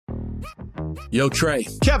Yo, Trey.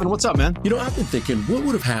 Kevin, what's up, man? I've been thinking, what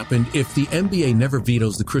would have happened if the NBA never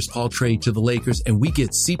vetoes the Chris Paul trade to the Lakers and we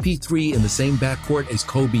get CP3 in the same backcourt as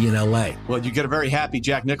Kobe in LA? Well, you get a very happy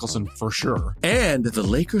Jack Nicholson for sure. And the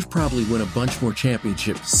Lakers probably win a bunch more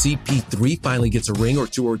championships. CP3 finally gets a ring or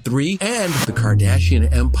 2 or 3, and the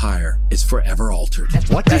Kardashian empire is forever altered.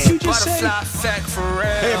 What did you just say?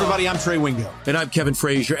 Hey, everybody, I'm Trey Wingo. And I'm Kevin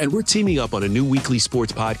Frazier, and we're teaming up on a new weekly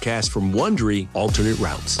sports podcast from Wondery, Alternate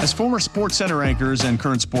Routes. As former Sports Center anchors and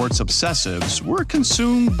current sports obsessives, we're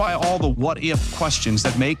consumed by all the what-if questions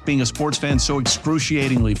that make being a sports fan so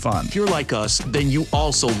excruciatingly fun. If you're like us, then you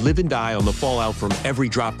also live and die on the fallout from every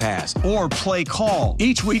drop pass. Or play call.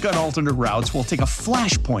 Each week on Alternate Routes, we'll take a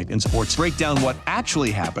flashpoint in sports, break down what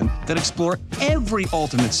actually happened, then explore every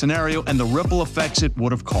alternate scenario and the ripple effects it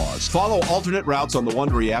would have caused. Follow Alternate Routes on the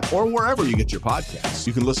Wondery app or wherever you get your podcasts.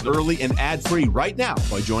 You can listen early and ad-free right now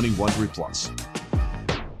by joining Wondery Plus.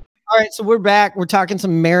 All right, so we're back. We're talking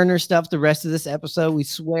some Mariner stuff the rest of this episode, we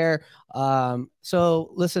swear.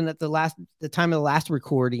 So listen, at the time of the last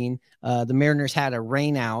recording, the Mariners had a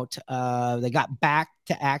rain out. They got back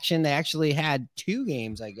to action. They actually had 2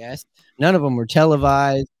 games, I guess. None of them were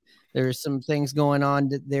televised. There's some things going on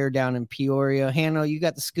there down in Peoria. Hanno, you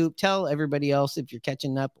got the scoop. Tell everybody else, if you're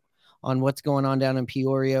catching up on what's going on down in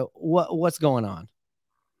Peoria, what's going on?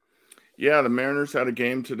 Yeah, the Mariners had a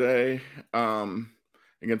game today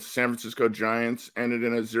against the San Francisco Giants, ended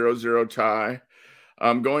in a 0-0 tie.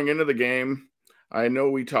 Going into the game, I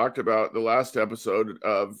know we talked about the last episode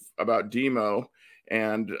about Demo,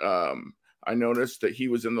 and I noticed that he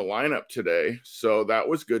was in the lineup today, so that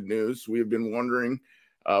was good news. We have been wondering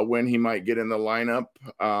when he might get in the lineup.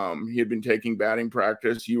 He had been taking batting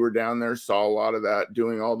practice. You were down there, saw a lot of that,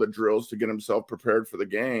 doing all the drills to get himself prepared for the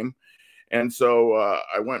game. And so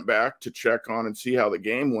I went back to check on and see how the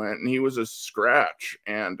game went, and he was a scratch,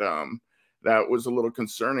 and that was a little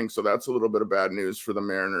concerning. So that's a little bit of bad news for the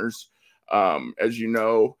Mariners. As you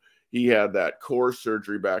know, he had that core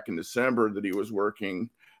surgery back in December that he was working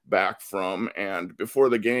back from, and before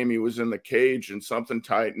the game, he was in the cage, and something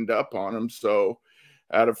tightened up on him. So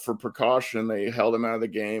for precaution, they held him out of the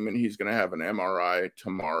game, and he's going to have an MRI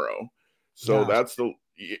tomorrow. So that's the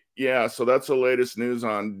latest news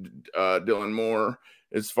on Dylan Moore.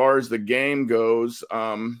 As far as the game goes,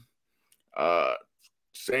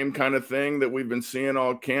 same kind of thing that we've been seeing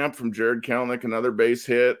all camp from Jared Kelenic, another base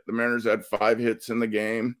hit. The Mariners had 5 hits in the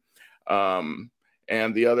game.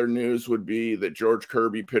 And the other news would be that George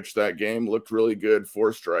Kirby pitched that game, looked really good,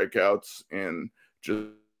 4 strikeouts in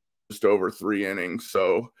just over 3 innings.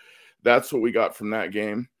 So that's what we got from that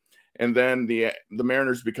game. And then the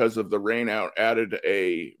Mariners, because of the rain out, added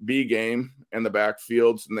a B game in the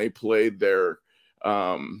backfields, and they played their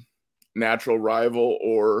natural rival,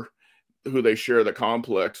 or who they share the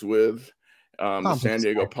complex with, the San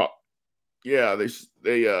Diego.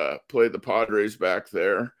 They played the Padres back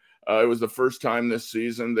there. It was the first time this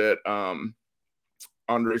season that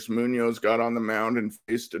Andrés Muñoz got on the mound and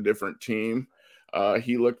faced a different team.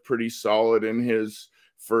 He looked pretty solid in his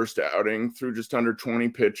first outing, threw just under 20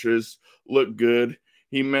 pitches, looked good.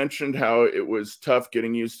 He mentioned how it was tough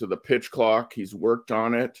getting used to the pitch clock. He's worked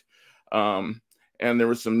on it. And there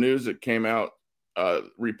was some news that came out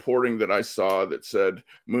reporting that I saw that said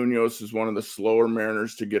Munoz is one of the slower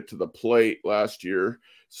Mariners to get to the plate last year.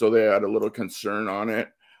 So they had a little concern on it.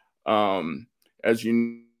 As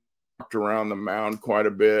you walked around the mound quite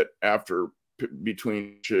a bit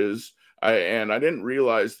between pitches, I didn't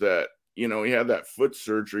realize that, he had that foot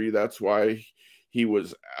surgery. That's why he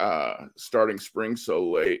was starting spring so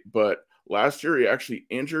late. But last year, he actually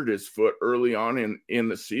injured his foot early on in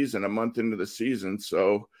the season, a month into the season.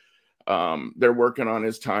 So they're working on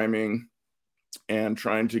his timing and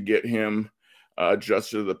trying to get him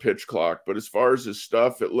adjusted to the pitch clock. But as far as his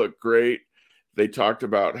stuff, it looked great. They talked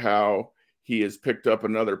about how he has picked up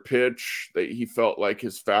another pitch, that he felt like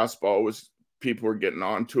his fastball people were getting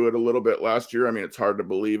onto it a little bit last year. I mean, it's hard to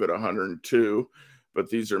believe at 102, but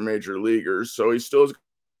these are major leaguers. So he still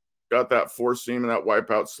got that 4-seam and that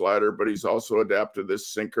wipeout slider, but he's also adapted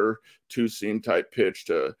this sinker 2-seam type pitch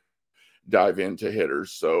to dive into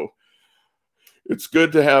hitters. So it's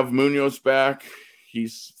good to have Munoz back.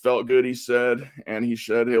 He's felt good, he said, and he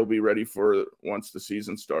said he'll be ready for once the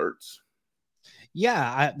season starts.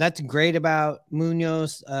 Yeah, that's great about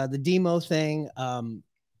Munoz. The Demo thing,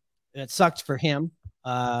 it sucked for him.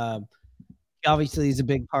 Obviously, he's a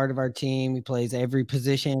big part of our team. He plays every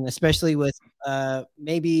position, especially with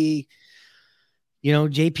maybe,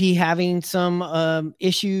 JP having some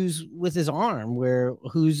issues with his arm. Who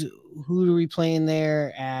are we playing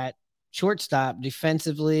there at shortstop.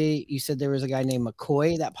 Defensively, you said there was a guy named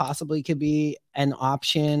McCoy that possibly could be an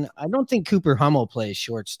option. I don't think Cooper Hummel plays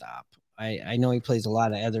shortstop. I know he plays a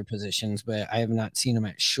lot of other positions, but I have not seen him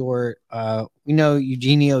at short. We know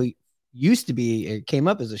Eugenio used to be, or came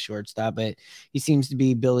up as a shortstop, but he seems to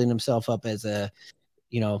be building himself up as a,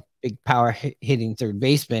 big power hitting third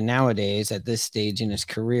baseman nowadays at this stage in his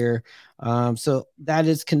career. So that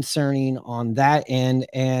is concerning on that end.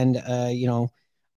 And,